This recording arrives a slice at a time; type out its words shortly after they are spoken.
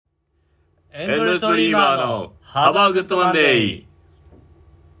エンドレスドリーマーのHave a good Monday。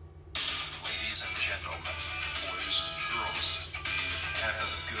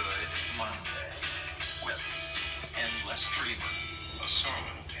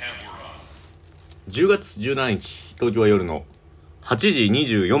10月17日、東京は夜の8時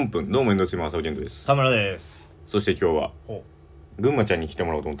24分。どうもエンドレスドリーマー浅尾健人です。田村です。そして今日は群馬ちゃんに来て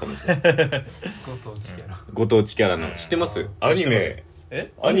もらおうと思ったんですよご当地キャラの知ってます？ア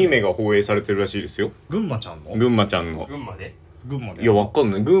ニメが放映されてるらしいですよ。群馬ちゃんの群馬でいやわか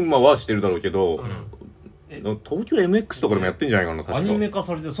んない。群馬はしてるだろうけど、東京 MX とかでもやってんじゃないかな。確かアニメ化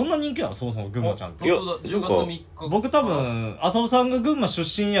されてる。そんな人気なの？そもそも群馬ちゃんって。いや10月3日僕多分浅尾さんが群馬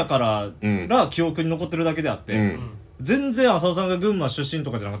出身やから記憶に残ってるだけであって、全然浅尾さんが群馬出身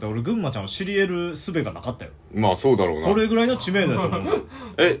とかじゃなかったら俺群馬ちゃんを知り得る術がなかったよ。まあそうだろうな。それぐらいの知名度だと思うんだ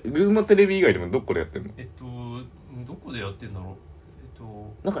群馬テレビ以外でもどこでやってんの？どこでやってんだろう。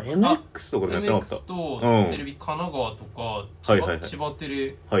なんか MX とかでやってなかった？ MX とテレビ神奈川とか千葉テ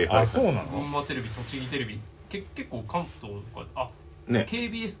レ、あ、そうなの？群馬テレビ、栃木テレビ、結構関東とかね、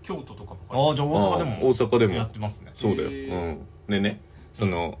KBS 京都とかも。じゃあ大阪でもやってますね。そうだよ。ね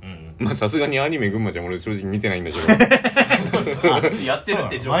まあさすがにアニメ群馬ちゃん俺正直見てないんだけどやってるっ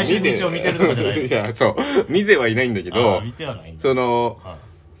て毎週日曜見てるとかじゃない？いやそう見てはいないんだけど、見てはないんだ。その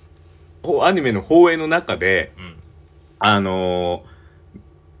アニメの放映の中で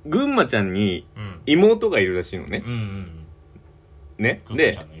群馬ちゃんに妹がいるらしいのね。ね。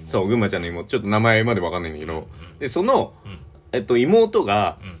で、そう、群馬ちゃんの妹、ちょっと名前までわかんないんだけど、で、その、妹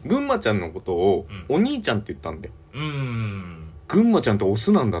が、群馬ちゃんのことを、お兄ちゃんって言ったんだよ。群馬ちゃんってオ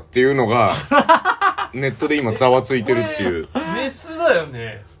スなんだっていうのが、ネットで今ざわついてるっていう。メスだよ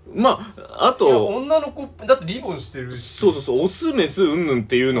ね。まあ、あと、女の子、だってリボンしてるし。そう、オスメスうんぬんっ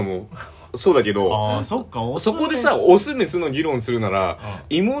ていうのも、そうだけど、そっか、そこでさ、オスメスの議論するなら、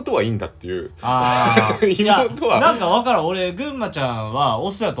妹はいいんだっていう。妹は。なんかわからん。俺、群馬ちゃんはオ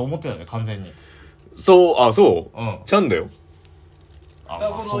スやと思ってたよ、完全に。そう、ちゃんだよ。双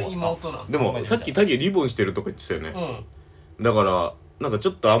子の妹なんだ。でも、さっきタギリボンしてるとか言ってたよね。だから、なんかち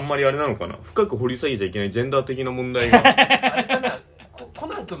ょっとあんまりあれなのかな。深く掘り下げちゃいけないジェンダー的な問題が。あれかな、コ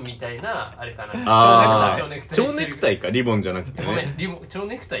ナン君みたいな、あれかな。蝶ネクタイか、リボンじゃなくてね。ごめん、蝶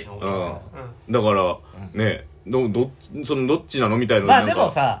ネクタイの。だから、ね、どっちなのみたいな。まあでも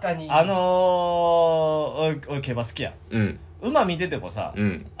さ、俺競馬好きや。馬見ててもさ、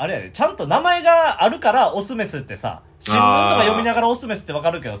あれやで、ちゃんと名前があるからオスメスってさ、新聞とか読みながらオスメスってわか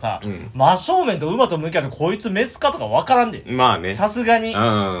るけどさ、真正面と馬と向き合ってこいつメスかとかわからんで。まあね。さすがに、そ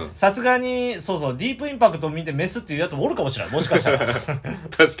う、ディープインパクト見てメスっていうやつもおるかもしれない。もしかしたら。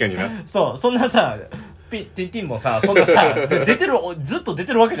確かにな。そう、そんなさ、ティンティンもさ、そんなさ、ずっと出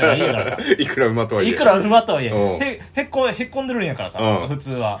てるわけじゃないんやからさ。いくら馬とはいえ。へっこんでるんやからさ、普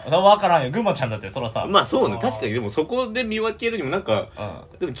通は。わからんよ。群馬ちゃんだって、そらさ。まあそうね、確かに。でもそこで見分けるにもなんか、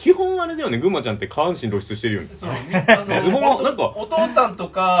でも基本あれだよね、群馬ちゃんって下半身露出してるよね。そう、ズボン、なんか。お父さんと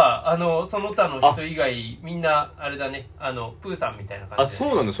か、その他の人以外、みんな、あれだね、プーさんみたいな感じで。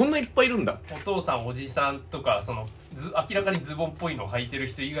そうなんだ、そんないっぱいいるんだ。お父さん、おじさんとか、明らかにズボンっぽいのを履いてる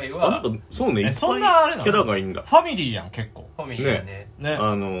人以外は。なんか、そうね、いっぱいそんなあれなの？キャラがいいんだ。ファミリーやん、結構。ファミリーだね。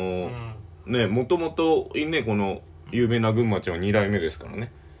ね、もともとね、この有名な群馬ちゃんは2代目ですから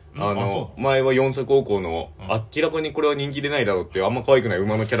ね。前は四足歩行の、明らかにこれは人気出ないだろうっていうあんま可愛くない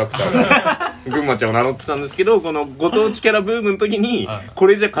馬のキャラクターが群馬ちゃんを名乗ってたんですけど、このご当地キャラブームの時にこ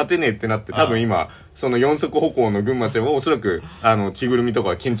れじゃ勝てねえってなって、多分今その四足歩行の群馬ちゃんはおそらく着ぐるみと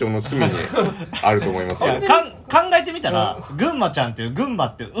か県庁の隅にあると思いますよ。考えてみたら群馬ちゃんっていう群馬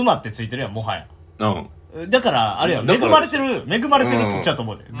って馬ってついてるやん、もはや。だから、あれや、恵まれてる土地だと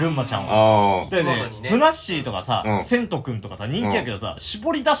思うで、群馬ちゃんは。でね、ふなっしーとかさ、せんとくんとかさ、人気やけどさ、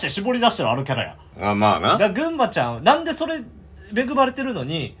絞り出してるあるキャラや。まあな。だ群馬ちゃん、なんでそれ、恵まれてるの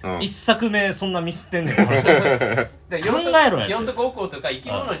に、一作目そんなミスってんねん。考えろや。四足歩行とか生き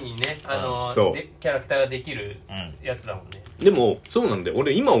物にね、キャラクターができるやつだもんね。でも、そうなんだよ。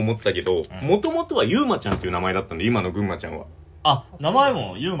俺今思ったけど、もともとはゆうまちゃんっていう名前だったんだよ、今の群馬ちゃんは。名前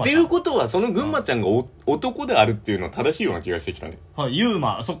もユーマちゃん。っていうことは、その群馬ちゃんが男であるっていうのは正しいような気がしてきたね。ユー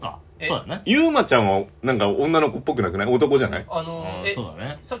マ、そっか。そうだね。ユーマちゃんは、なんか女の子っぽくなくない？男じゃない？そうだ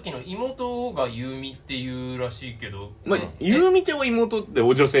ね。さっきの妹がユーミっていうらしいけど。まあ、ユーミちゃんは妹って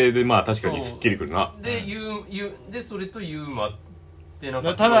お女性で、まあ確かにスッキリくるな。で、それとユーマってなん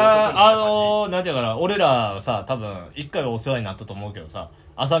か。ただ、なんていうかな、俺らさ、多分、一回はお世話になったと思うけどさ、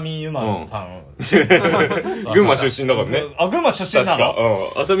浅見ゆまさん。群馬出身だからね。群馬出身なの？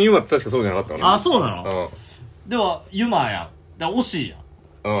浅見ゆまって確かそうじゃなかったの？そうなの？では、ゆまやん。惜しいやん。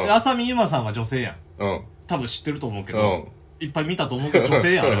浅見ゆまさんは女性やん。多分知ってると思うけど、いっぱい見たと思うけど、女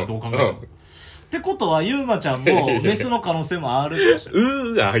性やん、どう考えても。ってことはゆうまちゃんもメスの可能性もあるでし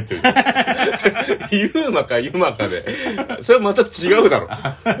ょ。が入ってる。ゆうまかゆまかで。それはまた違うだろ。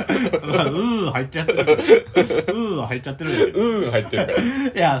入っちゃってる。は入っちゃってる。が入ってるから。い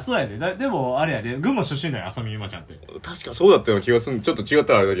や、そうやで。でも、あれやで、群馬出身だよ、浅見ゆまちゃんって。確かそうだったような気がする。ちょっと違っ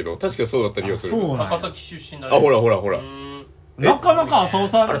たらあれだけど、確かそうだった気がする。そうなん高崎出身だね。あ、ほら。なかなか浅尾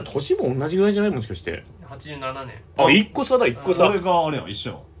さん。あれ、年も同じぐらいじゃないもしかして。87年。あ、1個差だ、1個差。俺があれよ、一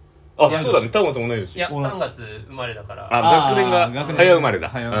緒。あ、そうだね、タモさん同い年。いや、3月生まれだから。あ、学年が早生まれ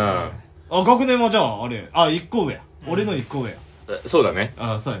だ。あ、学年はじゃあ、あれ、1個上や。俺の1個上や。そうだね。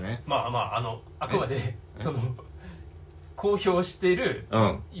あ、そうやね。まあ、あくまで、公表してる、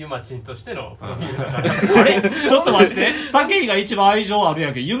ゆまちんとしてのプロフィールだから。あれちょっと待って。竹井が一番愛情ある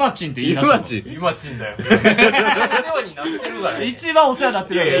やんけ。ゆまちんって言い出した。ゆまちんだよ。お世話になってるから。一番お世話になっ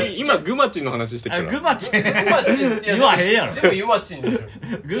てるやん。今、ぐまちんの話してるから。ぐまちん。言わへんやろ。でもゆまちんでしょ。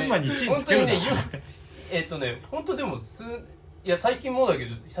群馬にチンつけるの。本当でもいや最近もだけ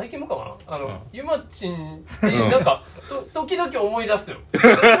ど最近もかなゆまちんってなんか時々思い出すよ。時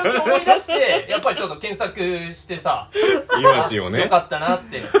々思い出してやっぱりちょっと検索してさゆまちんをねよかったなっ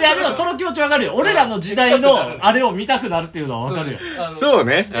て。いやでもその気持ちわかるよ。俺らの時代のあれを見たくなるっていうのはわかるよ。そう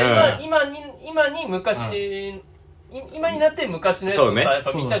ね。今に昔今になって昔のやつをさやっ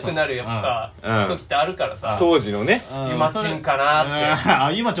ぱ見たくなるやっぱ時ってあるからさ。当時のねゆまちんかなって。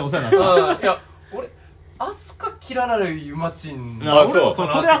あ、ゆまちんお世話になった。いや俺アスカキララのゆまちん。あ、それはそ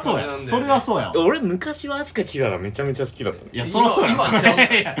うや。それはそうや。俺昔はアスカキララめちゃめちゃ好きだった。いや、そらそう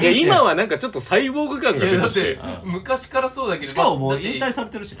や。いや、今はなんかちょっとサイボーグ感が出てきて。昔からそうだけど。しかももう引退さ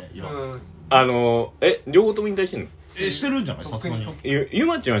れてるしね、今。両方とも引退してんの？してるんじゃないさすがに。ゆ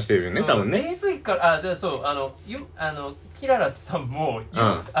まちんはしてるよね、多分ね。AV から、じゃあそう、キララさんも、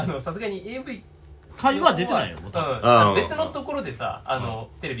さすがに AV会話出てないよ、別のところでさ、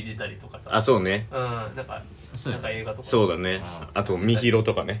テレビ出たりとかさ。あ、そうね。なんか映画とか。そうだね。あと、みひろ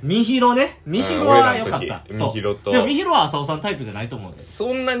とかね。みひろね。みひろは良かった。みひろと。でもみひろは浅尾さんタイプじゃないと思うね。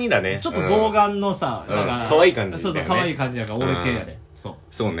そんなにだね。ちょっと童顔のさ、なんか、可愛い感じ。そうそう、可愛い感じやから、俺系やで。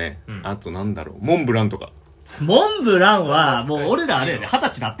そうね。あと、なんだろう。モンブランとか。モンブランは、もう俺らあれやで、20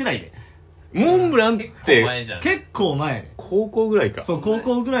歳なってないで。モンブランって結構前ね。高校ぐらいか。そう、高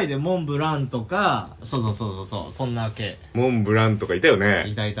校ぐらいでモンブランとか、そう、そんな系。モンブランとかいたよね。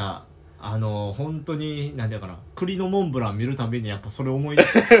いた。本当に、なんていうかな、栗のモンブラン見るたびにやっぱそれ思っちゃ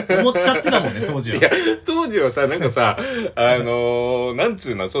ってたもんね、当時は。いや、当時はさ、なんかさ、なん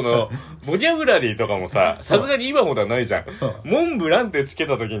つうの、ボキャブラリーとかもさ、さすがに今ほどはないじゃん。モンブランってつけ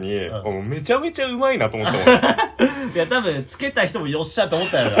た時に、めちゃめちゃうまいなと思ったもん。いや、多分、つけた人もよっしゃって思っ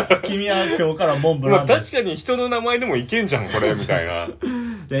たやろ。君は今日からモンブラン。確かに人の名前でもいけんじゃん、これ、みたいな。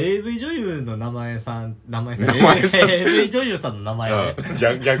AV 女優の名前さん、AV 女優さんの名前ね。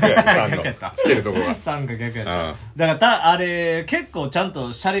逆やね、つけるとこが。3が逆やった。だから、あれ、結構ちゃん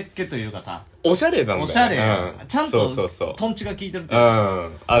とシャレっ気というかさ。おしゃれなんだよ。おしゃれ。ちゃんと、トンチが効いてるっていうか。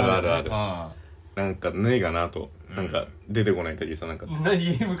ある。なんか、ねえがなと。なんか、出てこない時さ、なんか。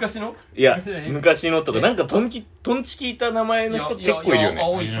何昔の？いや、昔のとか、なんかトンチ効いた名前の人結構いるよね。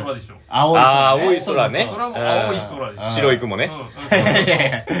青い空でしょ。青い空ね。空も青い空でしょ。白い雲ね。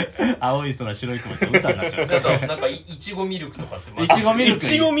青い空、白い雲って歌になっちゃう。なんか、いちごミルクとかって。いちごミ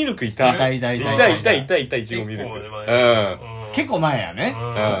ルクいた。いた、いちごミルク。結構前やね。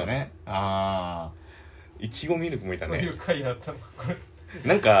そうね。いちごミルクもいたね。そういう回だったの、これ。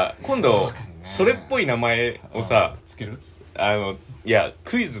なんか、今度、それっぽい名前をさ、つける？いや、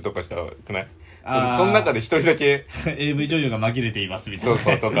クイズとかしたらくない？その中で一人だけ AV 女優が紛れていますみたいな。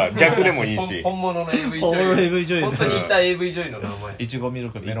そうとか、逆でもいいし。本物の AV 女優。本当にいた AV 女優の名前。いちごミル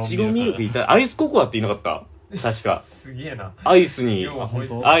ク、メロンミルク。いちごミルクいた。アイスココアって言いなかった？確か。すげえな。アイスに、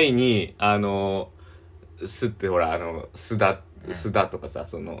愛に、すってほら、須田とかさ、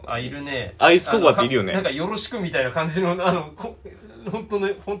いるね。アイスココアっているよね。なんかよろしくみたいな感じの、本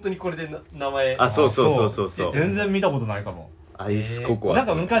当にこれで名前。あ、そう。全然見たことないかも。アイスココア。なん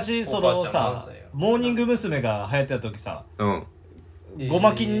か昔、さ、モーニング娘。が流行ってた時さ、ご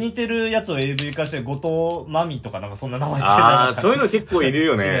まきに似てるやつを AV 化して、後藤真美とかなんかそんな名前してた。そういうの結構いる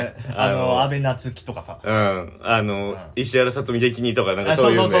よね。安倍夏樹とかさ。石原さとみ的にとかなんかそ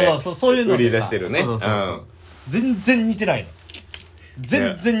ういうの。そういうの。売り出してるね。全然似てないの。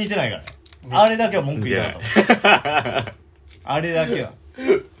全然似てないから。あれだけは文句言いなかった。あれだけは。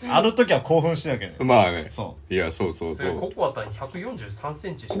あの時は興奮してたけど。まあね。そう。いや、そう。ココアタン143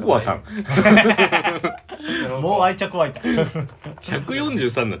センチしかない。ココアタンもう愛着湧いた。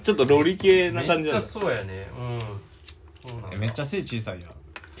143だ。ちょっとロリ系な感じめっちゃそうやね。めっちゃ背小さいや。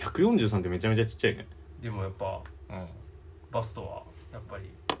143ってめちゃめちゃちっちゃいね。でもやっぱ、バストは、やっぱり。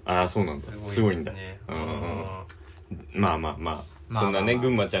ああ、そうなんだ。すごいんだ。まあまあまあ、そんなね、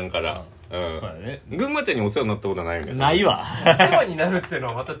群馬ちゃんから、そうだね。群馬ちゃんにお世話になったことはないよね。ないわ。お世話になるっていうの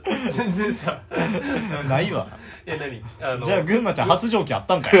はまた全然さ、ないわ。何じゃあ群馬ちゃん発情期あっ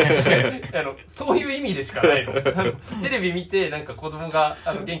たんかい。そういう意味でしかないの。テレビ見てなんか子供が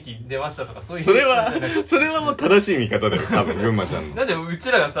元気出ましたとかそういう。それはもう正しい見方だよ、多分群馬ちゃんの。なんでうち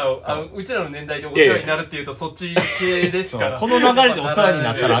らがさ、うちらの年代でお世話になるっていうとそっち系でしか。この流れでお世話に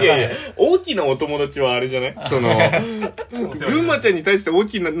なったらあかん。いや大きなお友達はあれじゃないその、群馬ちゃんに対して大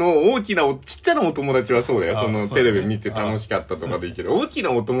きな、ちっちゃなお友達はそうだよ。そのテレビ見て楽しかったとかでいいけど、大き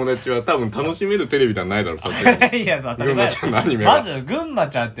なお友達は多分楽しめるテレビではないだろう、さすがに。いや、群馬ちゃんのアニメは。まず、群馬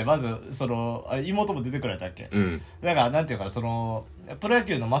ちゃんって、妹も出てくれたっけ？だから、なんていうか、プロ野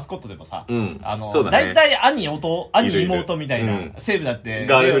球のマスコットでもさ、大体兄、妹みたいな、西武だって、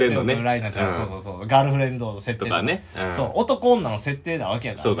ガールフレンドね。ライナちゃん、そう、ガールフレンドの設定とかね。そう、男女の設定なわけ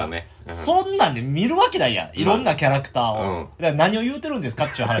やから。そうだね。そんなんで見るわけないやん。いろんなキャラクターを。何を言うてるんですか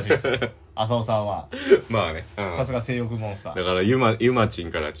っていう話です。浅尾さんは。まあね。さすが性欲モンスター。だから、ゆまち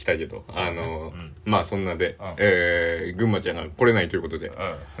んから来たけど、まあそんなで、群馬ちゃんが来れないということで。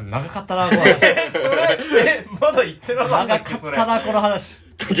長かったな、この話。それ、まだ言ってなかったっけ？長かったな、この話。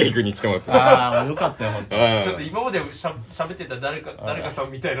竹井くんに来てもらった。ああ、よかったよ、ほんと。ちょっと今まで喋ってた誰かさ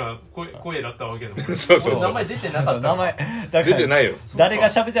んみたいな声だったわけだもん。そう。名前出てなかった。名前、出てないよ。誰が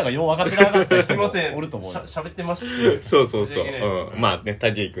喋ってたかよう分かってなかった人すいません。おると思う。喋ってました。そう。まあね、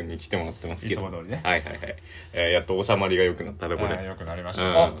竹井くんに来てもらってますけど。いつも通りね。はい。やっと収まりが良くなったところで。良くなりまし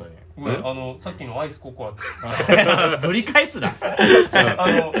た。本当に。ごめん、さっきのアイスココア。ぶり返すな。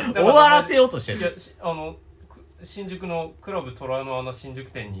終わらせようとしてる。いや、新宿のクラブ虎の新宿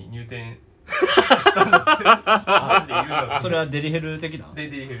店に入店したんだってマジで言うんだ。それはデリヘル的な？デ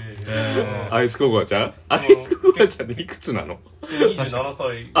リヘル。アイスココアちゃん？アイスココアちゃんでいくつなの？27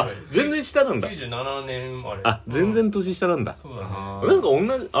歳ぐらい。全然下なんだ。97年あれ。全然年下なんだ。そうだね。なんか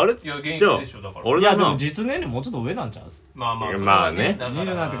同じ、あれ？いや、現役でしょ、だから。いや、でも実年齢もうちょっと上なんちゃう？まあね。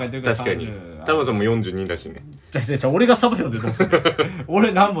27って書いてるから確かに。タマさんも42だしね。じゃあ俺がサバ読んでどうする？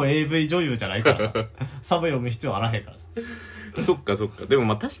俺なんも AV 女優じゃないからさ。サバ読む必要あらへんからさ。そっか。でも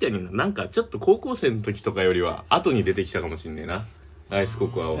まあ確かになんかちょっと高校生の時とかよりは後に出てきたかもしんねえな。アイスコ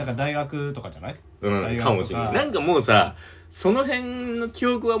コアを。なんか大学とかじゃない？かもしんない。なんかもうさ、その辺の記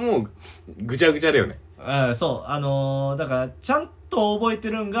憶はもうぐちゃぐちゃだよね。そう。だからちゃんと覚えて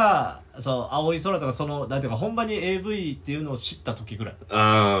るんが、青い空とかなんていうか、本場に AV っていうのを知った時ぐらい。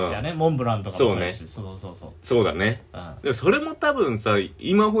いやね、モンブランとかもそうし。そう。そうだね。でもそれも多分さ、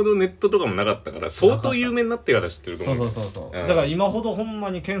今ほどネットとかもなかったから、相当有名になってから知ってると思う。そう。だから今ほどほん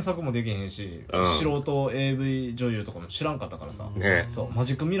まに検索もできへんし、素人 AV 女優とかも知らんかったからさ。そう、マ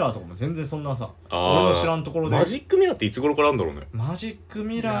ジックミラーとかも全然そんなさ、俺の知らんところで。マジックミラーっていつ頃からあるんだろうね。マジック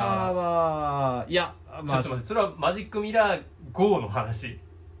ミラーは、いや、まあ、ちょっと待って、それはマジックミラーGOの話。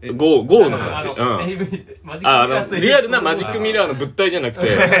GO の話。リアルなマジックミラーの物体じゃなくて、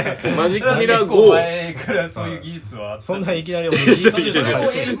マジックミラー GO。前からそういう技術は。そんないきなり俺技術じゃない。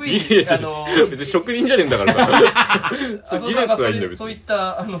別に職人じゃねえんだからさ。技術はいいんだよ。そういっ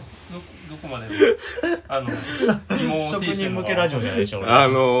た、どこまで職人向けラジオじゃないでしょ、俺。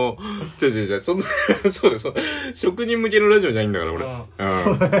そうです。職人向けのラジオじゃないんだから、俺。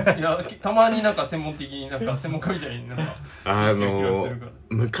いや、たまになんか専門的に、なんか専門家みたいになんか、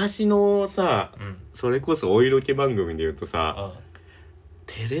昔のさ、それこそお色気番組で言うとさ、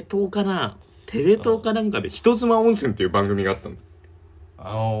テレ東かなんかで人妻温泉っていう番組があったの。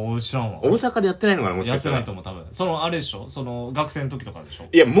知らんわ。大阪でやってないのかな、もしかしたら。やってないと思う、多分。あれでしょ？学生の時とかでしょ？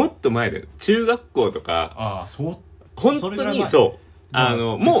いや、もっと前で、中学校とか。本当にそう。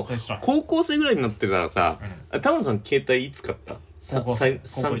もう、高校生ぐらいになってたらさ、タマさん携帯いつ買った？高校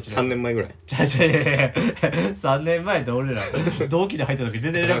3年前ぐらい。3年前って俺ら、同期で入った時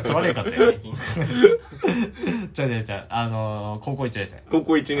全然連絡取られへんかったよ。高校1年生。高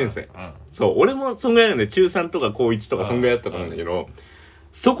校1年生。そう、俺もそんぐらいなんで、中3とか高1とかそんぐらいだったと思うんだけど、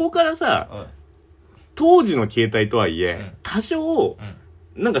そこからさ、当時の携帯とはいえ、多少、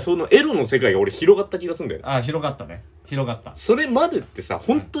なんかそのエロの世界が俺広がった気がするんだよ。広がったね。広がった。それまでってさ、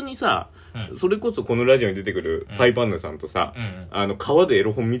本当にさ、それこそこのラジオに出てくるパイパンヌさんとさ、川でエ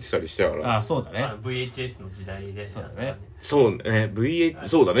ロ本見てたりしたから。そうだね。VHS の時代で。そうだね。そうね、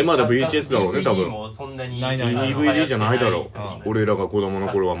そうだね、まだ VHS だろうね、多分。DVD もそんなに。DVD じゃないだろう。俺らが子供の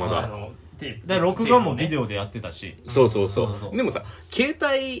頃はまだ。で録画もビデオでやってたし、そうそうそう。でもさ、携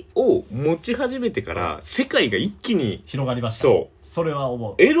帯を持ち始めてから世界が一気に広がりました。それは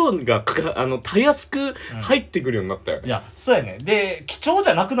思う。エロがたやすく入ってくるようになったよね。いや、そうやね。で、貴重じ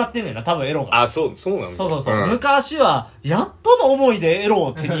ゃなくなってんねんな、多分エロが。そうなんだ。そう。昔は、やっとの思いでエロ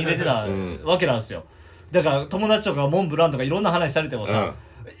を手に入れてたわけなんですよ。だから、友達とかモンブランとかいろんな話されてもさ、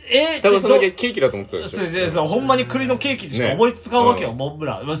多分それだけケーキだと思ってたでしょ。そう、ほんまに栗のケーキとして覚えて使うわけよ、モンブ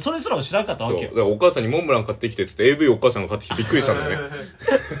ラン。それすらも知らんかったわけよ。だからお母さんにモンブラン買ってきてって言って AV お母さんが買ってきてびっくりしたんだよね。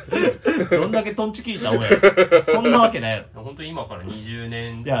どんだけトンチキいたおや。そんなわけないやろ。本当に今から20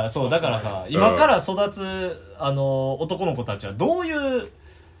年。いや、そう、だからさ、今から育つ、男の子たちはどういう、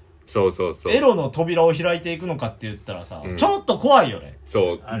エロの扉を開いていくのかって言ったらさ、ちょっと怖いよね。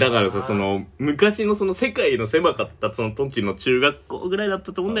そう。だからさ、昔の世界の狭かったその時の中学校ぐらいだっ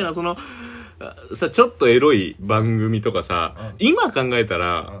たと思うんだよな、さ、ちょっとエロい番組とかさ、今考えた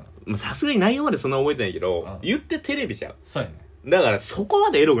ら、さすがに内容までそんな覚えてないけど、言ってテレビじゃん。そうやね。だからそこま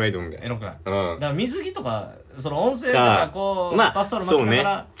でエロくないと思うんだよ。エロくない。だから水着とか、音声とかパストル巻きなが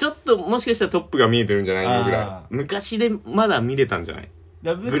ら。ちょっともしかしたらトップが見えてるんじゃないのぐらい。昔でまだ見れたんじゃない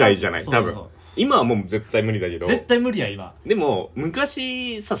ぐらいじゃない多分。今はもう絶対無理だけど。絶対無理や、今。でも、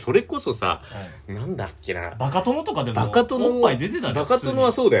昔さ、それこそさ、なんだっけな。バカ殿とかでも、おっぱい出てたね。バカ殿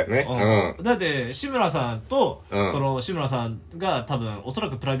はそうだよね。だって、志村さんと、志村さんが多分、おそら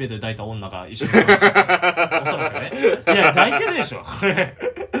くプライベートで抱いた女が一緒に。おそらくね。いや、抱いてるでしょ。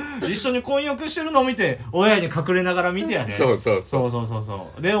一緒に混浴してるのを見て、親に隠れながら見てやね。そう。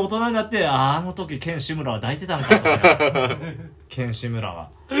で、大人になって、あの時、ケン志村は抱いてたんかと。ケン志村は。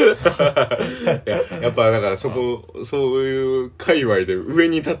やっぱだからそういう界隈で上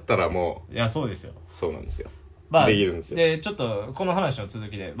に立ったらもう。いや、そうですよ。そうなんですよ。できるんですよ。で、ちょっと、この話の続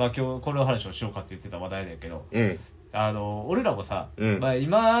きで、今日これの話をしようかって言ってた話題だけど、俺らもさ、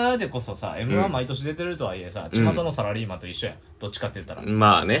今でこそさ、M1 毎年出てるとはいえさ、巷のサラリーマンと一緒やん。どっちかって言ったら。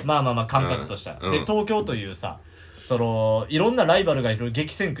まあね。まあ、感覚としたら。で、東京というさ、いろんなライバルがいる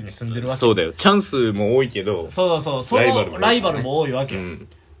激戦区に住んでるわけ。そうだよ。チャンスも多いけど。そのライバルも多いわけ。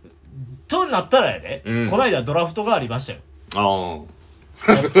となったらやで、こないだドラフトがありましたよ。ド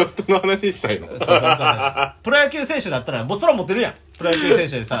ラフトの話したいの。プロ野球選手だったら、もうそら持ってるやん。プロ野球選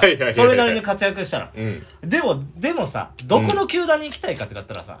手でさ、それなりに活躍したら。でもさ、どこの球団に行きたいかってなっ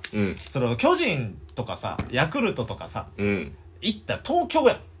たらさ、巨人とかさ、ヤクルトとかさ、行った東京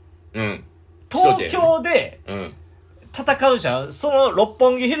やん。東京で、戦うじゃん。その六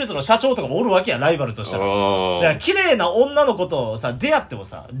本木ヒルズの社長とかもおるわけや、ライバルとしたら。だから綺麗な女の子とさ、出会っても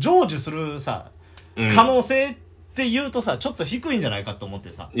さ、成就するさ、可能性って言うとさ、ちょっと低いんじゃないかと思っ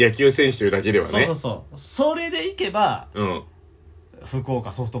てさ。野球選手だけではね。そう。それでいけば、福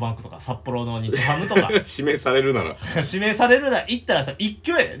岡ソフトバンクとか札幌の日ハムとか。指名されるなら。行ったらさ、一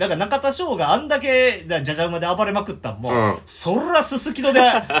挙やで。だから中田翔があんだけ、じゃじゃ馬で暴れまくったんも、そらすすきので、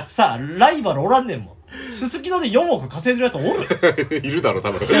さ、ライバルおらんねんもん。すすきので4億稼いでるやつおるいるだろ、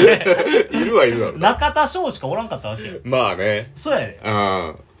多分。いるだろ。中田翔しかおらんかったわけよ。まあね。そうやで。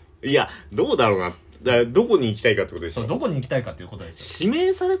いや、どうだろうな。どこに行きたいかってことですよ。そう、どこに行きたいかっていうことですよ。指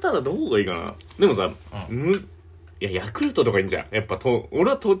名されたらどこがいいかな。でもさ、いや、ヤクルトとかいいんじゃん。やっぱ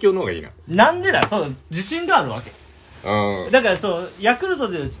俺は東京の方がいいな。なんでだ、自信があるわけ。だからヤクルト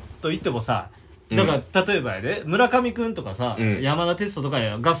ですと言ってもさ、だから例えばやで、村上くんとかさ、山田哲人とか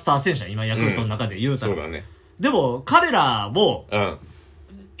がスター選手や、今ヤクルトの中で言うたら。そうだね。でも、彼らも、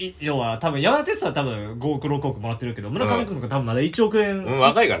要は多分山田哲人は多分5億6億もらってるけど、村上くんとか多分まだ1億円。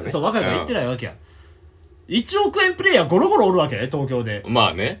若いからね。そう、若いから言ってないわけや。1億円プレイヤーゴロゴロおるわけね、東京で。ま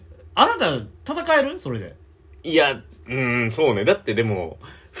あね。あなた、戦えるそれで。いや、そうね。だってでも、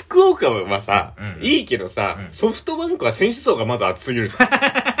福岡はさ、いいけどさ、ソフトバンクは選手層がまず厚すぎる。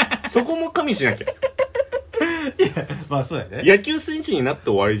そこも加味しなきゃ。いや、まあそうやね。野球選手になって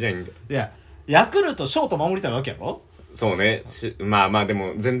終わりじゃいいんだよ。いや、ヤクルトショート守りたいわけやろ？そうね。まあで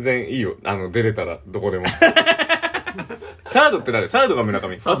も全然いいよ。出れたらどこでも。サードって誰？サードが村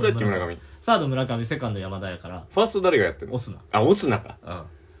上。ファーストだっけ村上。サード村上、セカンド山田やから。ファースト誰がやってるの？オスナ。あ、オスナか。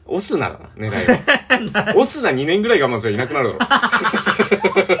オスナだな、狙いは。オスナ2年ぐらい我慢するいなくなるだろ。フ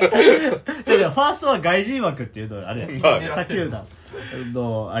ァーストは外人枠っていうのあれや。他球団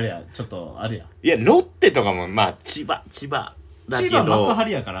の、あれや、ちょっと、あれや。いや、ロッテとかも、まあ、千葉だけど。千葉幕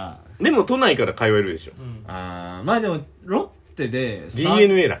張やから。でも都内から通えるでしょ。まあでも、ロッテで、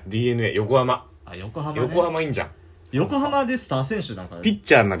DNA だ、DNA、横浜。横浜ね。横浜いいんじゃん。横浜でスター選手なんかピッ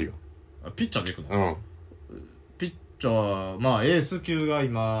チャーになるよ。ピッチャーで行くの？ピッチャー、まあエース級が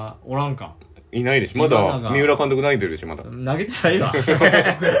今、おらんか。いないでしょ。まだ、三浦監督投げてるでしょ、まだ。投げてないわ。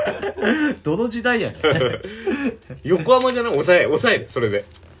どの時代やねん。横浜じゃない？抑え、それで。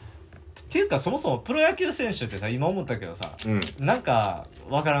っていうかそもそもプロ野球選手ってさ今思ったけどさ、なんか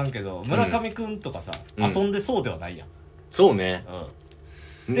分からんけど村上くんとかさ、遊んでそうではないやん。そうね、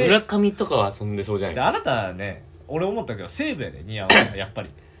村上とかは遊んでそうじゃない。であなたね、俺思ったけど西武やで似合うやっぱり。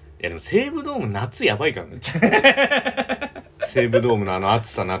いやでも西武ドーム夏やばいからね。西武ドームの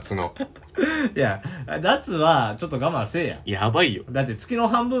暑さ、夏の。いや夏はちょっと我慢せえや。やばいよ。だって月の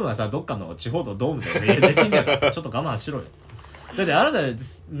半分はさどっかの地方のドームでできんだからさちょっと我慢しろよ。だってあなた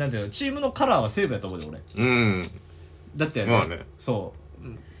なんていうのチームのカラーは西武やと思うで俺。だってまあね、そう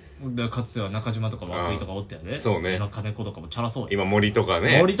でかつては中島とか涌井とかおったよね。そうね。今金子とかもチャラそうや。今森とか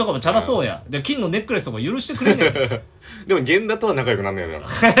ね。森とかもチャラそうや。で金のネックレスとか許してくれんねん。でも源田とは仲良くなんねえよな。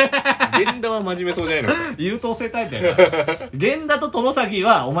源田は真面目そうじゃないの。優等生タイプやから。源田と外崎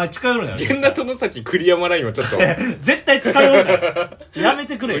はお前近寄るなよ。源田と野崎栗山ラインはちょっと絶対近寄るなよ。やめ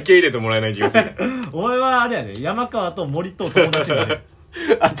てくれ。受け入れてもらえない気がする。お前はあれやね、山川と森と友達だね。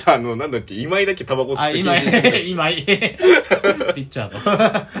あとなんだっけ、今井だけタバコ吸って禁止してる。今井ピッチャー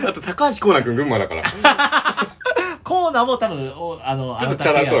の。あと高橋光成くん群馬だから。コーナーも多分ちょっとチ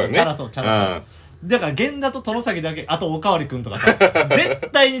ャラそうよね。チャラそう。だから源田と外崎だけ、あとおかわりくんとかさ、絶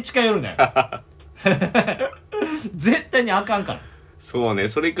対に近寄るなよ。絶対にあかんから。そうね、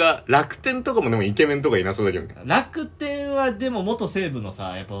それか楽天とかもでもイケメンとかいなそうだけどね。楽天はでも元西武の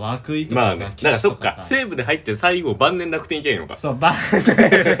さ、やっぱ涌井とかさ、まあね、だからそっか、西武で入って最後晩年楽天行けばいいのか。そう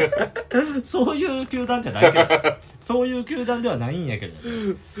そういう球団じゃないけど、そういう球団ではないんやけど。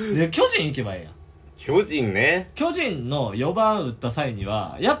じゃあ巨人行けばいいやん。巨人ね。巨人の4番打った際に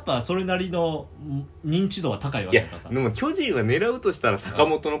はやっぱそれなりの認知度は高いわけだからさ。でも巨人は狙うとしたら坂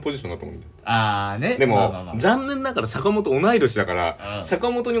本のポジションだと思うんだよ。ああね。でも、残念ながら坂本同い年だから、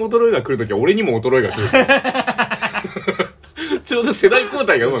坂本に衰えが来るときは俺にも衰えが来る。ちょうど世代交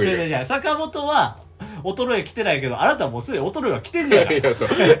代がうまくいく。坂本は衰え来てないけど、あなたはもうすでに衰えは来てんねんから。いやそう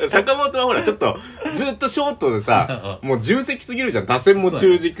坂本はほらちょっとずっとショートでさもう重責すぎるじゃん。打線も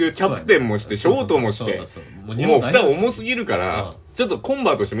中軸、キャプテンもしてショートもしてもう負担重すぎるからちょっとコン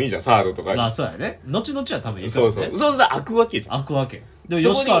バートしてもいいじゃん、サードとかに。まあそうやね、後々は多分いいからね。そう開くわけじゃん。開くわけでも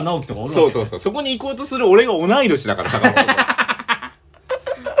吉川直樹とかおるわけ。そうそこに行こうとする俺が同い年だから坂本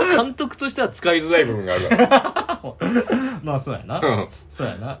監督としては使いづらい部分があるからまあそうやな、そう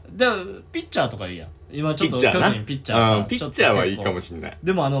やな。でピッチャーとかいいやん。今ちょっと巨人ピッチャーさ、ピッチャーはいいかもしんない。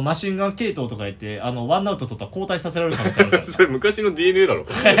でもマシンガン系統とか言ってワンアウト取ったら交代させられる可能性あるからそれ昔の DNA だろ。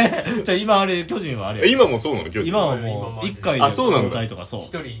じゃあ今あれ巨人はあれ今もそうなの巨人。今はもう1回で交代とか。そう一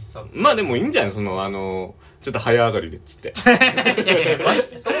人一冊。まあでもいいんじゃない、そのちょっと早上がりでっつって。そ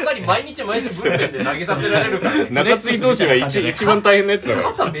の代わり毎日ブルペンで投げさせられるからね。中継ぎ投手が一番大変なやつだか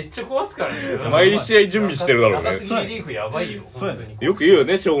ら。肩めっちゃ壊すからね。毎試合準備してるだろうね。中継ぎリリーフやばいよ。そうやね。よく言うよ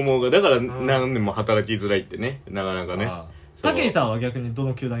ね、消耗が。だから何年も働きづらいってね、なかなかね。武井さんは逆にど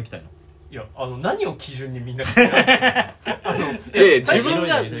の球団行きたいの？いや何を基準にみんな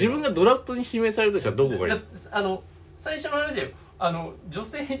自分がドラフトに指名されるとしたらどこがいい？最初の話で女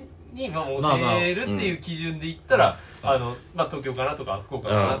性にモテるっていう基準で言ったら東京かなとか福岡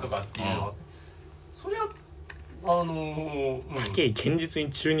かなとかっていうのはそりゃ武井堅実に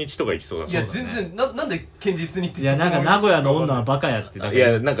中日とか行きそうだ。いや全然なんで堅実にって。いやなんか名古屋の女はバカやってだけ。い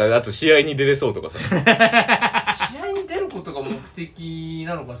やなんかあと試合に出れそうとかさ。試合に出ることが目的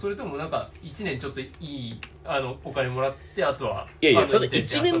なのか、それともなんか1年ちょっといいお金もらってあとは。いやそれ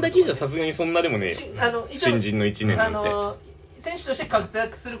1年だけじゃさすがにそんなでもね新人の1年なんて。選手として活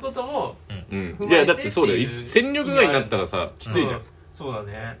躍することもいやだってそうだよ、戦力外になったらさきついじゃん。そうだ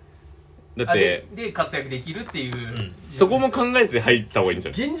ね。だってで活躍できるっていう、そこも考えて入った方がいいんじ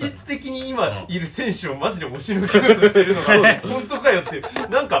ゃん。現実的に今いる選手をマジで押し抜けようとしてるのが本当かよって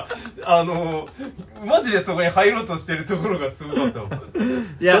なんかマジでそこに入ろうとしてるところがすごかったもん。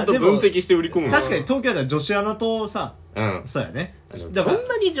ちゃんと分析して売り込む。確かに東京では女子アナとさ、そうやね。そんな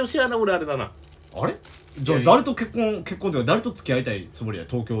に女子アナ俺あれだな。あれじゃあ誰と結婚では誰と付き合いたいつもりや。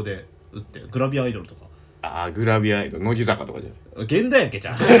東京で打ってグラビアアイドルとか。グラビアアイドル乃木坂とかじゃん。源田やんけじ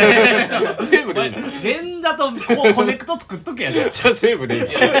ゃん。西武でいいの？源田とコネクト作っとけやじゃん。じゃあ西武でいいの？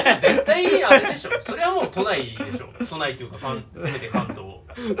絶対あれでしょ。それはもう都内でしょ。都内というかせめて関東。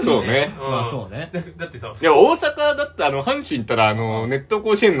そうね。まあそうね。だってさ。いや大阪だって阪神行ったらネット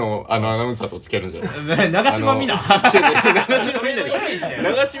甲子園のアナウンサーと付き合うんじゃない？長島みな。長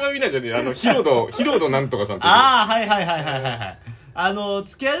島みなじゃねえ。ヒロドなんとかさん。ああはい。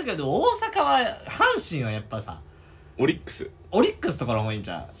付き合うけど大阪は阪神はやっぱさオリックスとかの方がいいんじ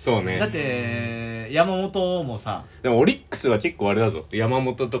ゃん。そうね。だって山本もさ、でもオリックスは結構あれだぞ、山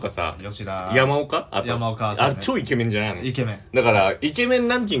本とかさ、吉田、山岡、あと山岡、あれ超イケメンじゃないの？イケメンだからイケメン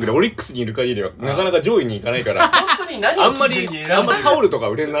ランキングでオリックスにいる限りはなかなか上位に行かないから本当に何を基準に選んであんまタオルとか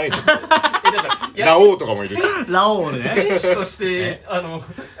売れないの。ラオウとかもいるし。ラオウね。選手として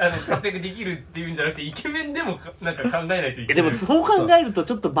活躍できるっていうんじゃなくてイケメンでもなんか考えないといけない。でもそう考えると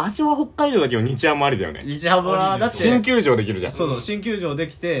ちょっと場所は北海道だけど日ハムありだよね。日ハムはだって新球場できるじゃん。そう新球場で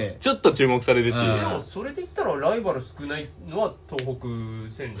きてちょっと注目されるし。でもそれで言ったらライバル少ないのは東北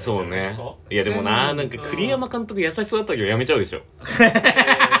仙台じゃないですか。いやでもなんか栗山監督優しそうだったけどやめちゃうでしょ。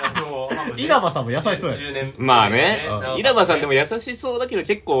稲葉さんも優しそうや。まあね、稲葉さんでも優しそうだけど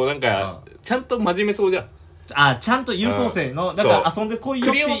結構なんかちゃんと真面目そうじゃん。ちゃんと優等生のだから遊んでこいよ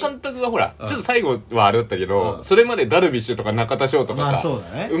って。栗山監督はほらちょっと最後はあれだったけど、それまでダルビッシュとか中田翔とかさ、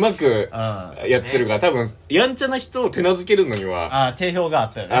うまくやってるから多分やんちゃな人を手なずけるのには定評があ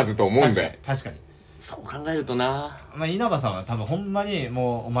ったよね。あると思うんだよ。確かに。そう考えるとな、稲葉さんは多分ほんまに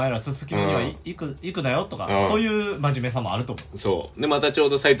もうお前らすすきのには行くなよとか、そういう真面目さもあると思う。そうでまたちょう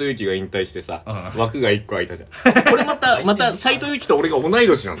ど斎藤佑樹が引退してさ、枠が1個空いたじゃん。これまた斎藤佑樹と俺が同い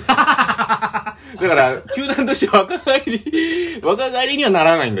年なんだよ。だから球団として若返りにはな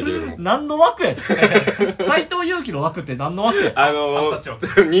らないんだけれども。何の枠やねん。斎藤佑樹の枠って何の枠や。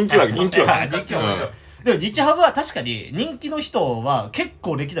人気枠。でも日ハムは確かに人気の人は結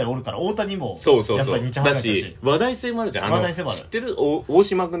構歴代おるから、大谷もやっぱり日ハムだし、話題性もあるじゃん。話題性もある。知ってる大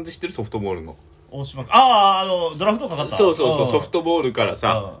島君って知ってる？ソフトボールの大島君、ドラフトかかった。そうソフトボールから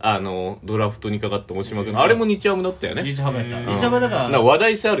さ、ドラフトにかかった大島君、あれも日ハムだったよね。日ハムやった。日ハムだから話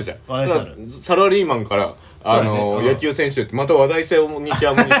題性あるじゃん。サラリーマンから野球選手ってまた話題性を日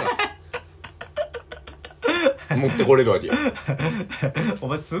ハムにさ持ってこれるわけよ。お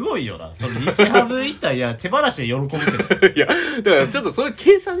前すごいよな。その日ハム行ったら、いや、手放しで喜ぶけど。いや、だからちょっとそういう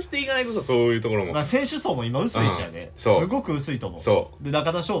計算していかないとさ、そういうところも。選手層も今薄いしやね。すごく薄いと思う。そう。で、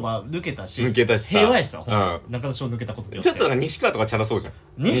中田翔馬抜けたし。平和やしさ、中田翔抜けたことによって。ちょっと西川とかチャラそうじゃん。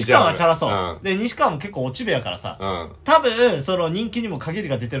西川はチャラそう。で、西川も結構落ち部やからさ。多分、その人気にも限り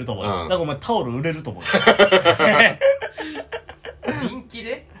が出てると思う。だからお前タオル売れると思う。人気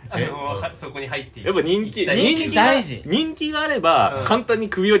でそこに入っている。やっぱ人気大事。人気があれば簡単に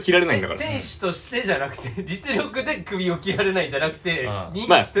首を切られないんだから。選手としてじゃなくて、実力で首を切られないんじゃなくて、人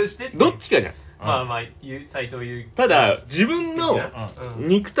気としてどっちかじゃん。斎藤佑樹。ただ自分の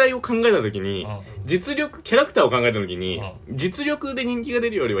肉体を考えた時に、実力キャラクターを考えた時に、実力で人気が出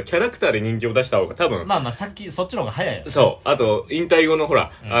るよりはキャラクターで人気を出した方が多分さっきそっちの方が早いよ。そうあと引退後のほ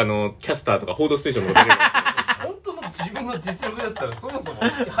らキャスターとか報道ステーションとか出てる本当の自分の実力だったらそもそも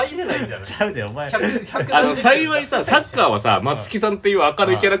入れないじゃん。ちゃうでお前。幸いさ、サッカーはさ、松木さんっていう明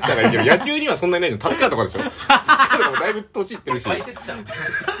るいキャラクターがいるけど、野球にはそんなにないじゃん。達川とかでしょ。達川とかもだいぶ年いってるし。解説者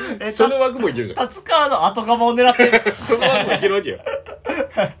その枠もいけるじゃん。達川の後釜を狙ってる。その枠もいけるわけよ。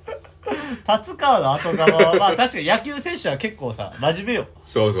達川の後釜は、確かに野球選手は結構さ、真面目よ。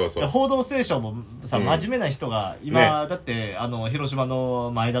そう。報道ステーションもさ、真面目な人が、今、だって、広島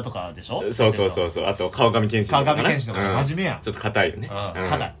の前田とかでしょ。そう。あと、川上健志とか。川上健志とか真面目やん。ちょっと硬いよね。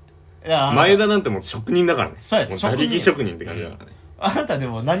硬い。前田なんてもう職人だからね。そうやね。打撃職人って感じだからね。あなたで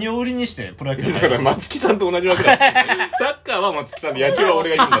も何を売りにしてプロ野球だから松木さんと同じわけだ。サッカーは松木さんで野球は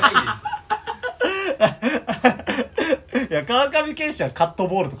俺がいいんだ。いや、川上健志はカット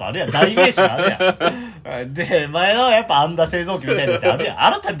ボールとかあるやん。代名詞があるやん。で、前のはやっぱ安打製造機みたいなのってあるやん。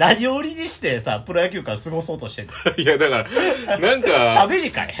あなた何を売りにしてさ、プロ野球から過ごそうとしてんの？いや、だから、なんか。喋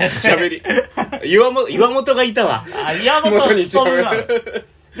りかい。喋り。岩本がいたわ。岩本勤は。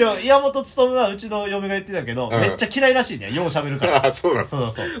でも、岩本勤はうちの嫁が言ってたけど、めっちゃ嫌いらしいね。よう喋るから。あ、そうなんそう。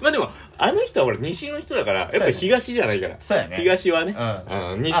まあでも、あの人は俺西の人だから、やっぱり東じゃないから。そうやね。東はね。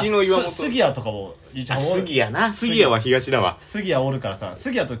西の岩本。杉谷とかも、杉谷な。杉谷は東だわ。杉谷おるからさ、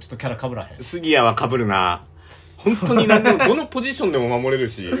杉谷とちょっとキャラ被らへん。杉谷は被るな。本当に何でも、どのポジションでも守れる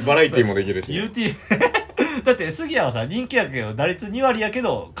し、バラエティもできるし。だって杉谷はさ、人気やけど打率2割やけ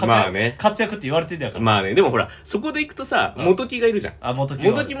ど活躍って言われてんだから。まあね、でもほらそこで行くとさ、元木がいるじゃん。元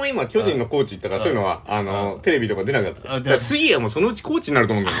木も今巨人のコーチ行ったからそういうのはテレビとか出なかったから杉谷もそのうちコーチになる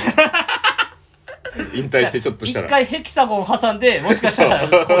と思うんだよね。引退してちょっとしたら一回ヘキサゴン挟んでもしかしたら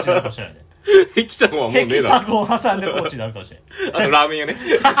コーチになるかもしれないね。ヘキサゴンはもうねえだろ。ヘキサゴン挟んでコーチになるかもしれない。あとラーメン屋ね。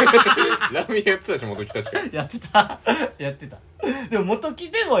ラーメン屋やってたし元木確かに。やってた。でも元木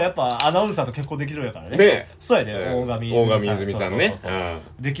でもやっぱアナウンサーと結婚できるやからね。ね。そうやね。大神泉さんね。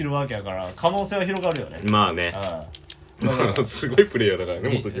できるわけやから可能性は広がるよね。まあね。すごいプレイヤーだからね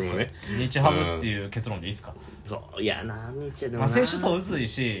元木もね。日ハムっていう結論でいいっすか？そういやな日ハム。まあ選手層薄い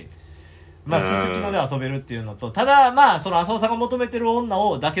し。まあすすきので遊べるっていうのと、ただまあその麻生さんが求めてる女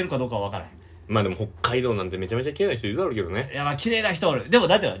を抱けるかどうかは分からへん。まあでも北海道なんてめちゃめちゃ綺麗な人いるだろうけどね。いやまあ綺麗な人おる。でも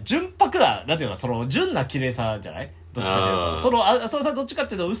だって純白な、だってその純な綺麗さじゃない、どっちかっていうと。その麻生さんどっちかっ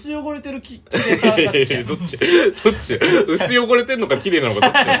ていうと薄汚れてる綺麗さが好きやん。どっち薄汚れてんのか綺麗なの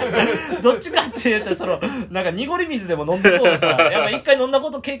かどっちかって言ったらそのなんか濁り水でも飲んでそうなさ、やっぱ一回飲んだこ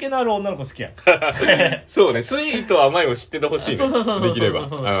と経験のある女の子好きやん。そうね、スイートは甘いを知っててほしいね。そうできれば。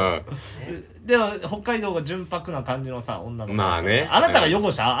でも北海道が純白な感じのさ女の子、まあね、あなたが汚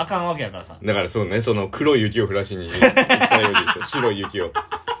しゃあかんわけやからさ。だからそうね、その黒い雪を降らしに行ったようでしょ。白い雪を。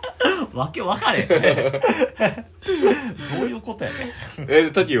わけ分かれへん。どういうことやね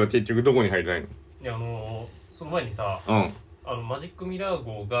タキは結局どこに入りたいの？いやその前にさ、マジックミラー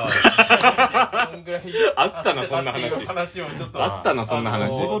号がどんぐらいあったなそんな話。話をちょっとあったなそんな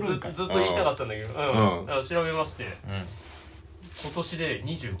話。ずっと言いたかったんだけど、調べまして、今年で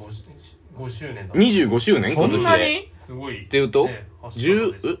25周年だ。25周年？そんなに？すごい。っていうと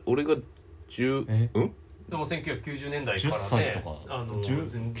俺が10でも1990年代からね、10歳とか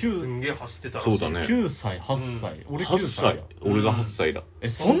すんげえ走ってたらしい。そうだね。9歳8歳、俺9歳。俺が8歳だ。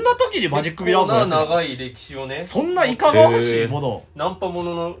そんな時にマジックミラー号やってたの？長い歴史をね、そんないかがわしいもの、ナンパも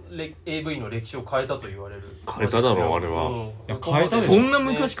のの AV の歴史を変えたと言われる。変えただろあれは。いや変えたでしょ。そんな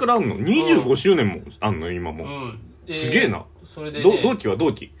昔からあんの？25周年もあんの今も。すげえな。それで同期は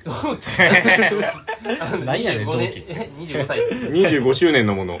同期。何やねん同期。25歳。25周年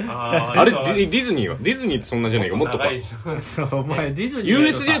のもの。あれディズニーってそんなじゃないか、もっとか。お前ディズニー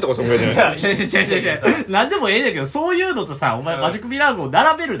USJ とかそんぐらいじゃない？違う。なんでもええんだけど、そういうのとさ、お前マジックミラー号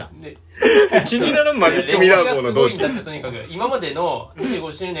並べるな。気になるマジックミラー号の同期。だってとにかく今までの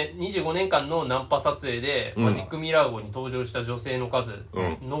25年間のナンパ撮影でマジックミラー号に登場した女性の数、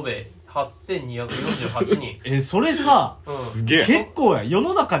延べ8248人。それさ、すげえ。結構や。世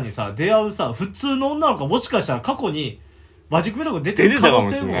の中にさ、出会うさ、普通の女の子もしかしたら過去にマジックミラー号出てる可能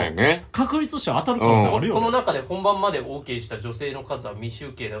性も確率としては当たる可能性あるよね。この中で本番まで OK した女性の数は未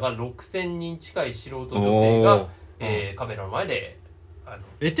集計だが6000人近い素人女性が、カメラの前で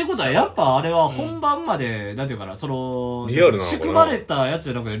ってことはやっぱあれは本番まで、なんていうかな、そのリアルなのかな、仕組まれたやつ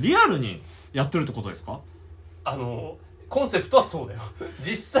じゃなくてリアルにやってるってことですか？コンセプトはそうだよ。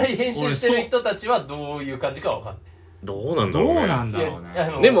実際編集してる人たちはどういう感じかは分かんない。どうなんだろうね。どうなんだろうね。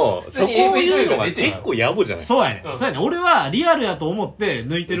でもそこを言うのが結構野暮じゃない？そうやね。そうやね。俺はリアルやと思って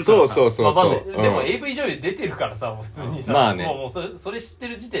抜いてるからさ。そうでも AV 女優出てるからさ、もう普通にさ、まあね、もうそれ知って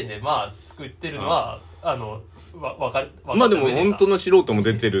る時点でまあ作ってるのはわかる。まあでも本当の素人も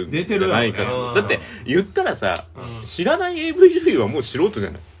出てるんじゃないかな。だって言ったらさ、知らない AV 女優はもう素人じ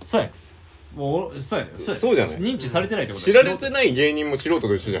ゃない？そうや。もうそうやね。そうじゃない？認知されてないってこと？知られてない芸人も素人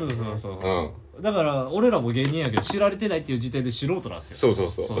と一緒じゃん。そうだから俺らも芸人やけど知られてないっていう時点で素人なんですよ。そ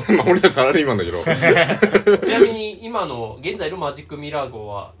うまあ俺らサラリーマンだけど。ちなみに今の現在のマジックミラー号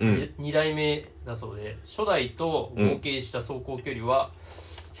は2代目だそうで、初代と合計した走行距離は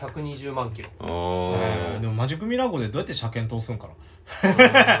120万キロ。でもマジックミラー号でどうやって車検通すんかな。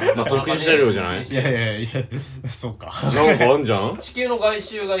まあ特殊車両じゃない？いやそうか。なんかあんじゃん？地球の外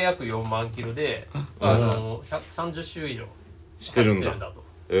周が約4万キロで、130周以上してるんだと。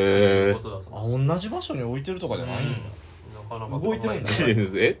同じ場所に置いてるとかじゃないんだ。なかなか動いてるんだ。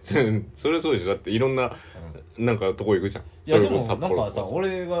それそうでしょ。だっていろんななんかとこ行くじゃん。いやでもなんかさ、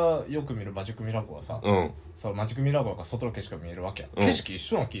俺がよく見るマジックミラー号はさ、マジックミラー号が外の景色が見えるわけや。景色一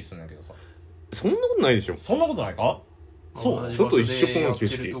緒な気するんだけどさ。そんなことないでしょ。そんなことないか？そう。外一緒の景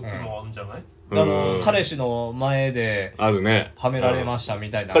色。彼氏の前であるね。はめられました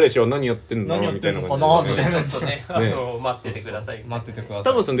みたいな。彼氏は何やってんのみたいな感じで。ちょっとね、待っててください。待っててください。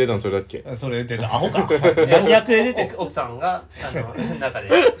タモさん出たのそれだっけ？それ出た。アホか。何役で出て。奥さんが中で。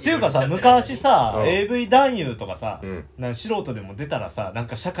っていうかさ、昔さ AV 男優とかさ、素人でも出たらさ、なん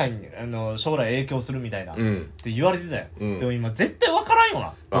か社会に将来影響するみたいなって言われてたよ。でも今絶対分からんよ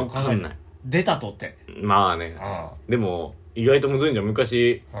な。分かんない。出たとって。まあね。でも意外とむずいんじゃん。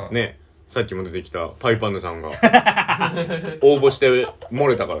昔ね、さっきも出てきたパイパンヌさんが応募して漏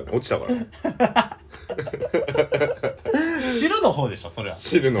れたからね、落ちたから汁の方でしょ、それは。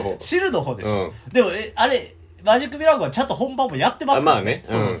汁の方でしょ。でもあれマジックミラー号はちゃんと本番もやってますからね。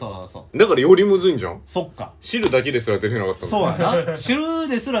まあね。そう。だからよりむずいんじゃん。そっか。汁だけですら出てなかったそうやな。汁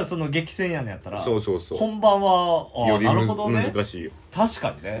ですらその激戦やねんやったら。そう。本番はより難しいよ。確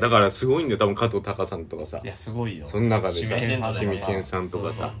かにね。だからすごいんだよ、多分加藤隆さんとかさ。いや、すごいよ。その中でさ、シミケンさんと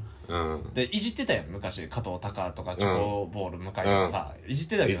かさ。で、いじってたよ、昔。加藤隆とか、チョコボール向井とかさ、いじっ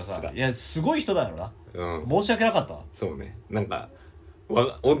てたけどさ、いや、すごい人だよな。申し訳なかったわ。そうね。なんか、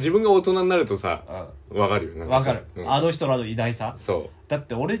自分が大人になるとさわかるよ。わかる、あの人らの偉大さ。そうだっ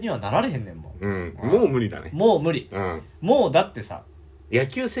て俺にはなられへんねんもん。もう無理だね。もう無理。もうだってさ、野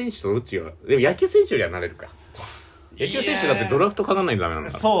球選手とどっちが、でも野球選手よりはなれるか。野球選手だってドラフトかかんないとダメなんだ。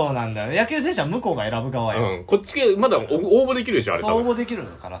そうなんだよ。野球選手は向こうが選ぶ側や。こっちがまだ応募できるでしょ、あれ。そう応募できる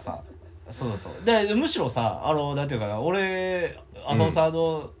からさ。そうでむしろさ、なんていうかな、俺浅尾さん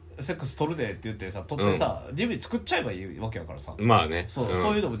セックス取るでって言ってさ、取ってさ、DVD 作っちゃえばいいわけやからさ。まあね。そう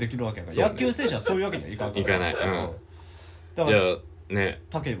いうのもできるわけやから。野球選手はそういうわけにはいかんから。いかない。だからじゃあね、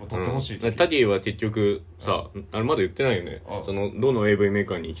タケイも取ってほしい。タケイは結局さ、あれまだ言ってないよね。どの AV メー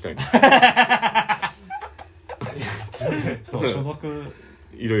カーに行きたいの。そう所属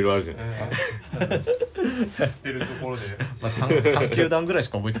いろいろあるじゃん。知ってるところで3球団ぐらいし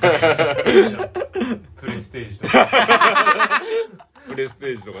か覚えてない。プレステージとかプレステ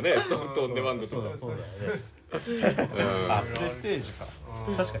ージとかね、ソフトオンデマンドとか。そうだよね。プレステージか。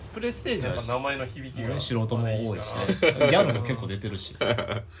確かにプレステージは名前の響きが素人も多いし、ギャルも結構出てるし。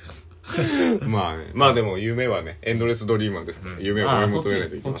まあね、まあでも夢はね、エンドレスドリーマーですから、夢を追い求めない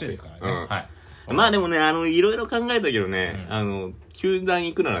といけません。そっちですからね。まあでもね、いろいろ考えたけどね、球団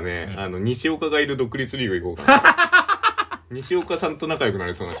行くならね、西岡がいる独立リーグ行こうかな。西岡さんと仲良くな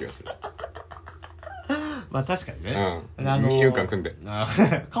れそうな気がする。まあ確かにね。二遊間組んで。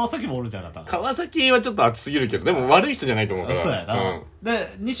川崎もおるじゃん、あなた。川崎はちょっと熱すぎるけど、でも悪い人じゃないと思うから。そうやな。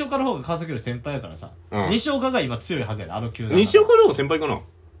で、西岡の方が川崎より先輩やからさ。西岡が今強いはずやな、球団。西岡の方が先輩かな。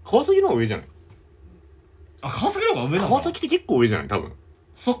川崎の方が上じゃない？川崎の方が上なの？川崎って結構上じゃない？多分。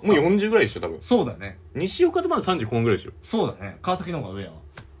そっか。もう40ぐらいでしょ、多分。そうだね。西岡とまだ30後半ぐらいでしょ。そうだね。川崎の方が上やわ。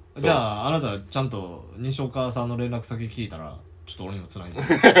じゃあ、あなたちゃんと西岡さんの連絡先聞いたら、ちょっと俺にもつない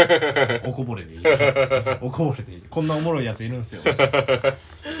で。おこぼれでいい。おこぼれでいい。こんなおもろいやついるんすよ。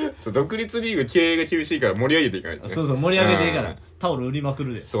そう、独立リーグ経営が厳しいから盛り上げていかないとね。そう、盛り上げていいから、タオル売りまく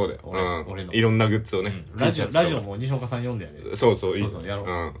るで。そうだよ。俺の。いろんなグッズをね。ラジオも西岡さん読んでやで。そう、いい。そう、や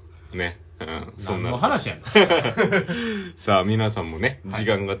ろう。ね。そんな話やん。さあ、皆さんもね、時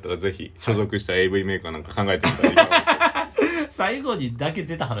間があったらぜひ、所属した AV メーカーなんか考えてみたらいいかもしれない。最後にだけ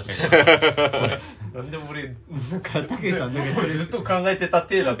出た話やからそれなんで俺たけしさんだけずっと考えてた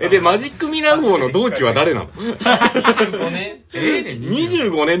体だった。でマジックミラー号の同期は誰なの？25年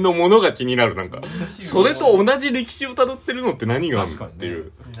25年のものが気になる。なんかそれと同じ歴史をたどってるのって何があるのってい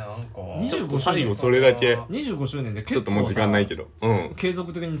う。なんか25最後それだけ25周年で結構ちょっともう時間ないけど、継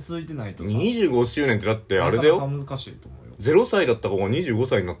続的に続いてないとさ、25周年ってだってあれだよ、難しいと思うよ。0歳だった子が25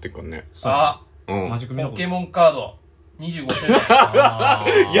歳になってるからね。マジックミラー号ポケモンカード25周年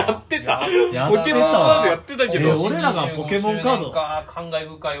やってた。ポケモンカードやってたけど、俺らがポケモンカード感慨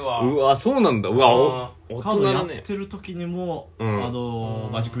深いわ。うわ、そうなんだ。うわ、カードやってる時にも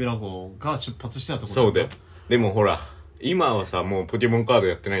マジックミラー号が出発してたところ。そうで。でもほら今はさ、もうポケモンカード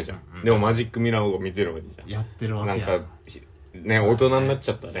やってないじゃん。でもマジックミラー号見てるわけじゃん。やってるわけや。なんかね、大人になっ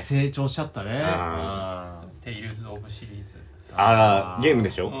ちゃったね。成長しちゃったね。テイルズ・オブシリーズ。ゲームで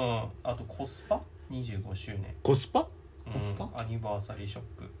しょ。あとコスパ25周年。コスパアニバーサリーショッ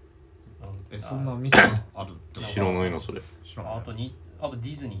プ。そんな店があるって知らないなそれ。あとデ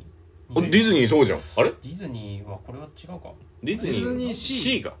ィズニー。ディズニーそうじゃん。あれディズニーはこれは違うか。ディズニー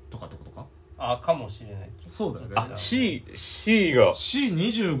C がとかってことか。かもしれない。そうだよね。C が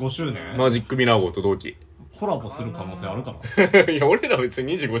C25 周年マジックミラー号と同期コラボする可能性あるかな。いや俺ら別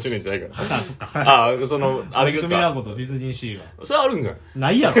に25周年じゃないから。そっか。そのマジックミラー号とディズニーシーがそれあるんじゃ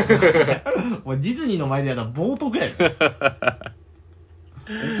ないやろ。お前ディズニーの前でやったら冒涜やで。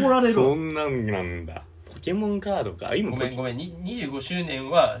怒られる。そんなんだ。ポケモンカードか。今ごめん25周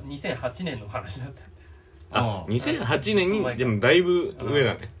年は2008年の話だった。2008年にでもだいぶ上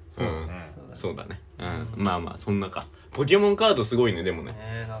だね。そうだね。まあまあそんなか。ポケモンカードすごいね。でもね、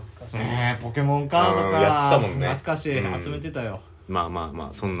懐かしい。ポケモンカードかやってたもんね。懐かしい。集めてたよ。ま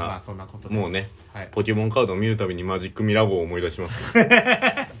あそんなこともうね、ポケモンカードを見るたびにマジックミラー号を思い出します。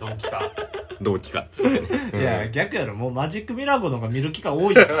同期かっつってね。いや逆やろ。もうマジックミラー号の方が見る機会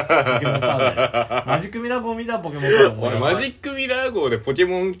多いよ。ポケモンカードマジックミラー号見たらポケモンカード俺マジックミラー号でポケ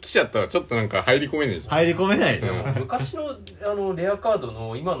モン来ちゃったらちょっとなんか入り込めないじゃん。入り込めないよ。昔のレアカード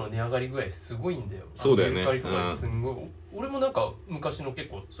の今の値上がり具合すごいんだよ。そうだよね。メルカリとかですんごい。俺もなんか昔の結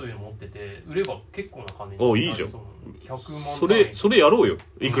構そういうの持ってて売れば結構な金になる。いいじゃん。100万それやろうよ。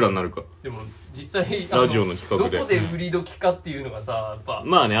いくらになるか。でも実際ラジオの企画でどこで売り時かっていうのがさ、やっぱ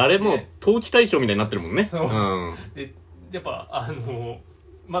まあね、あれもう投機対象みたいになってるもんね。そうでやっぱ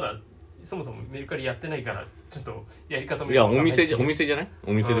まだそもそもメルカリやってないからちょっとやり方も。いやお店じゃない。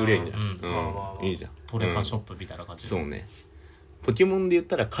お店で売りゃいいんじゃん。いいじゃん。トレカショップみたいな感じ。そうね。ポケモンで言っ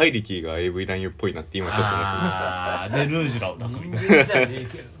たら怪力が AV 男優っぽいなって今ちょっと思ってあーでルージュラを抱くみたい人間じゃねえ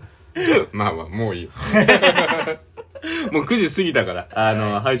けどまあまあもういいよもう9時過ぎたか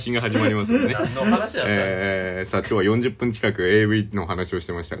ら、配信が始まりますのでね。何の話だったんですさあ今日は40分近く AV の話をし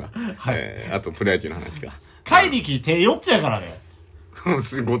てましたが、はいあとプロ野球の話か。怪力手4つやからね。ゴ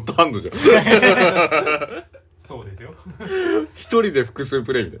ッドハンドじゃん。そうですよ。一人で複数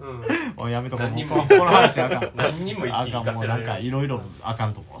プレイみたいな。もうやめとこう。何人もこの話あかん。何人も一気に行かせられる。もうなんかいろいろあか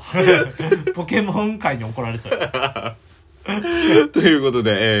んとこ。ポケモン界に怒られそうや。ということ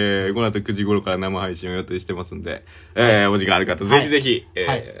で、この後9時頃から生配信を予定してますんで、お時間ある方、ぜひぜひ、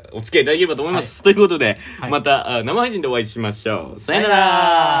お付き合いいただければと思います。ということで、また生配信でお会いしましょう。さよな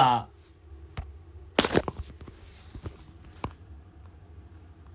ら。